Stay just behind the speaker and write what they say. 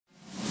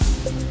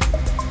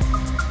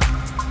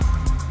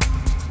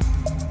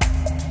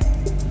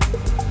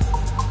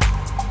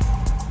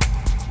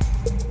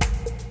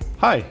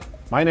Hi,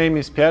 my name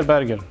is Pierre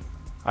Berger.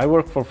 I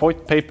work for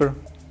Voith Paper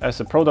as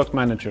a product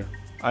manager.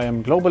 I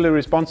am globally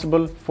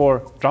responsible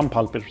for drum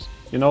pulpers.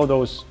 You know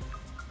those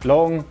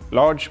long,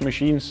 large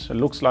machines that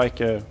looks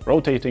like a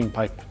rotating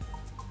pipe.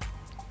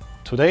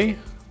 Today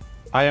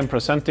I am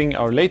presenting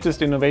our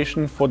latest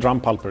innovation for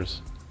drum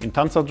pulpers,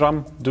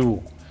 IntensaDrum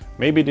Duo.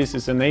 Maybe this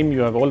is a name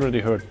you have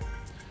already heard.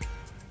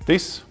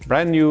 This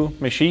brand new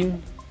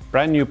machine,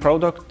 brand new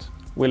product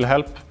will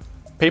help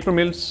paper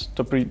mills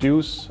to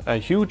produce a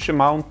huge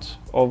amount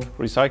of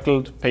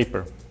recycled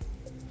paper.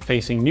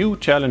 Facing new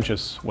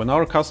challenges when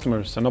our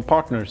customers and our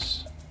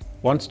partners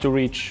want to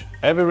reach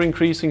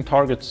ever-increasing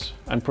targets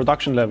and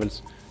production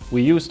levels,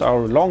 we used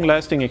our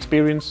long-lasting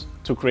experience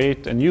to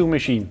create a new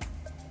machine.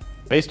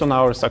 Based on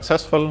our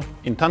successful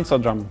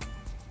IntensaDrum,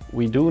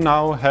 we do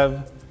now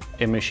have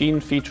a machine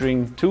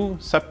featuring two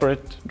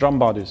separate drum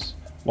bodies,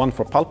 one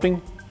for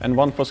pulping and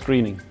one for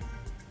screening.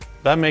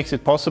 That makes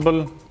it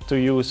possible to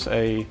use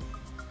a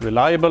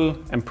reliable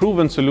and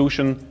proven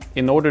solution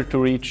in order to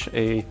reach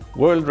a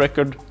world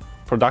record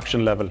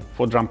production level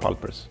for drum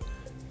pulpers.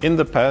 In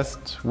the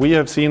past, we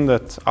have seen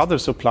that other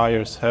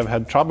suppliers have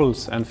had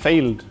troubles and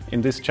failed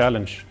in this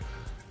challenge.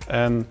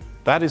 And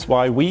that is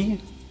why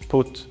we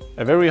put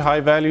a very high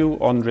value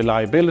on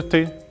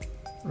reliability,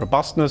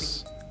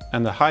 robustness,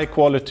 and a high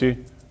quality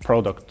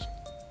product.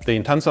 The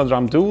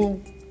IntensaDrum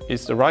Duo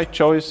is the right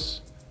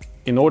choice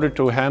in order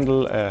to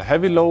handle a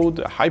heavy load,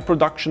 a high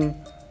production,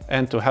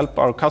 and to help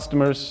our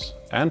customers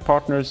and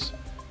partners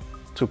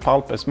to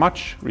pulp as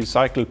much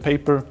recycled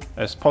paper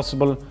as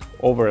possible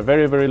over a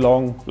very, very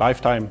long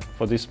lifetime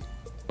for this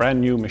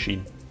brand new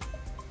machine.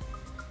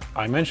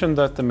 I mentioned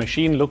that the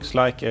machine looks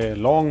like a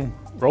long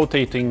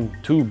rotating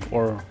tube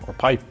or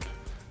pipe.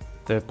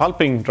 The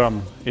pulping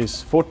drum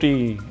is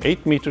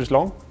 48 meters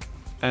long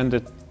and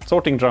the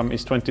sorting drum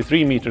is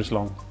 23 meters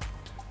long.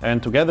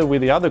 And together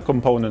with the other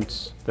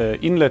components, the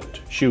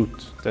inlet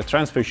chute, the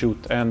transfer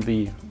chute and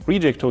the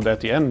reject hood at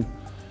the end,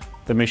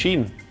 the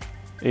machine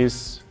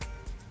is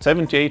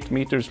 78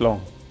 meters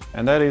long.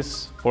 And that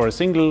is, for a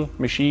single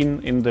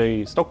machine in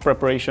the stock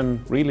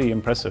preparation, really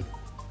impressive.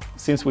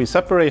 Since we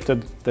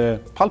separated the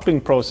pulping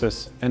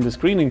process and the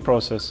screening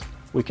process,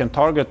 we can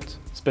target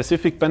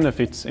specific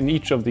benefits in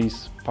each of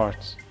these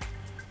parts.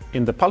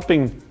 In the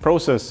pulping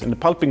process, in the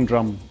pulping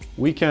drum,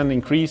 we can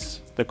increase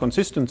the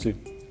consistency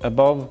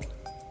above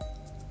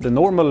the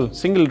normal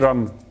single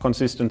drum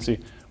consistency,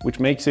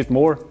 which makes it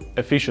more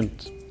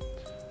efficient.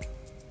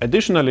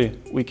 Additionally,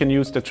 we can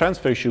use the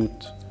transfer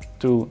chute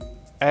to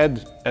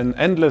add an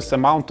endless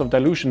amount of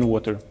dilution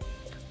water,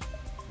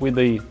 with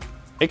the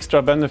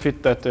extra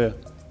benefit that the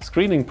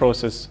screening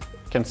process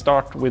can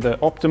start with an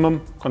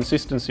optimum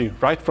consistency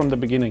right from the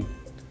beginning.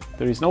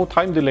 There is no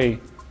time delay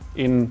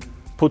in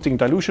putting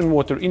dilution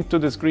water into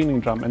the screening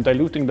drum and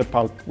diluting the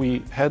pulp.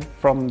 We had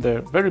from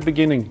the very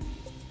beginning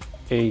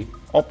an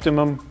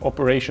optimum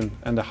operation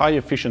and a high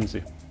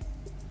efficiency.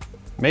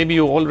 Maybe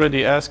you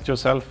already asked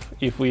yourself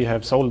if we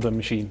have sold the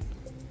machine.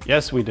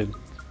 Yes, we did.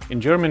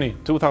 In Germany,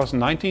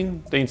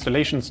 2019, the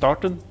installation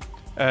started,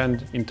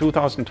 and in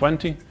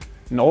 2020,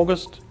 in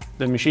August,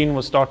 the machine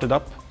was started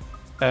up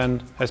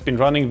and has been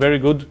running very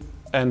good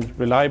and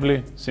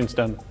reliably since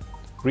then,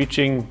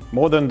 reaching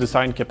more than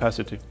design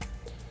capacity.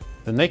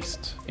 The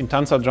next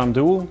IntensaDrum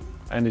Duo,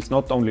 and it's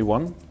not only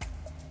one,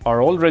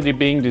 are already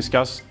being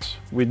discussed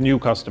with new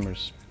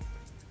customers.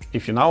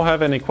 If you now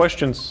have any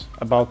questions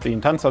about the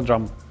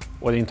IntensaDrum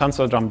or the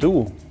IntensaDrum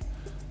Duo,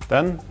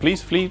 then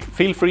please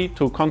feel free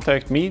to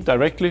contact me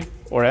directly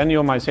or any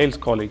of my sales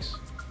colleagues.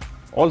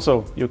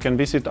 Also, you can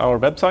visit our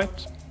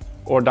website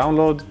or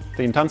download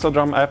the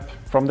IntensaDrum app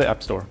from the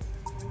App Store.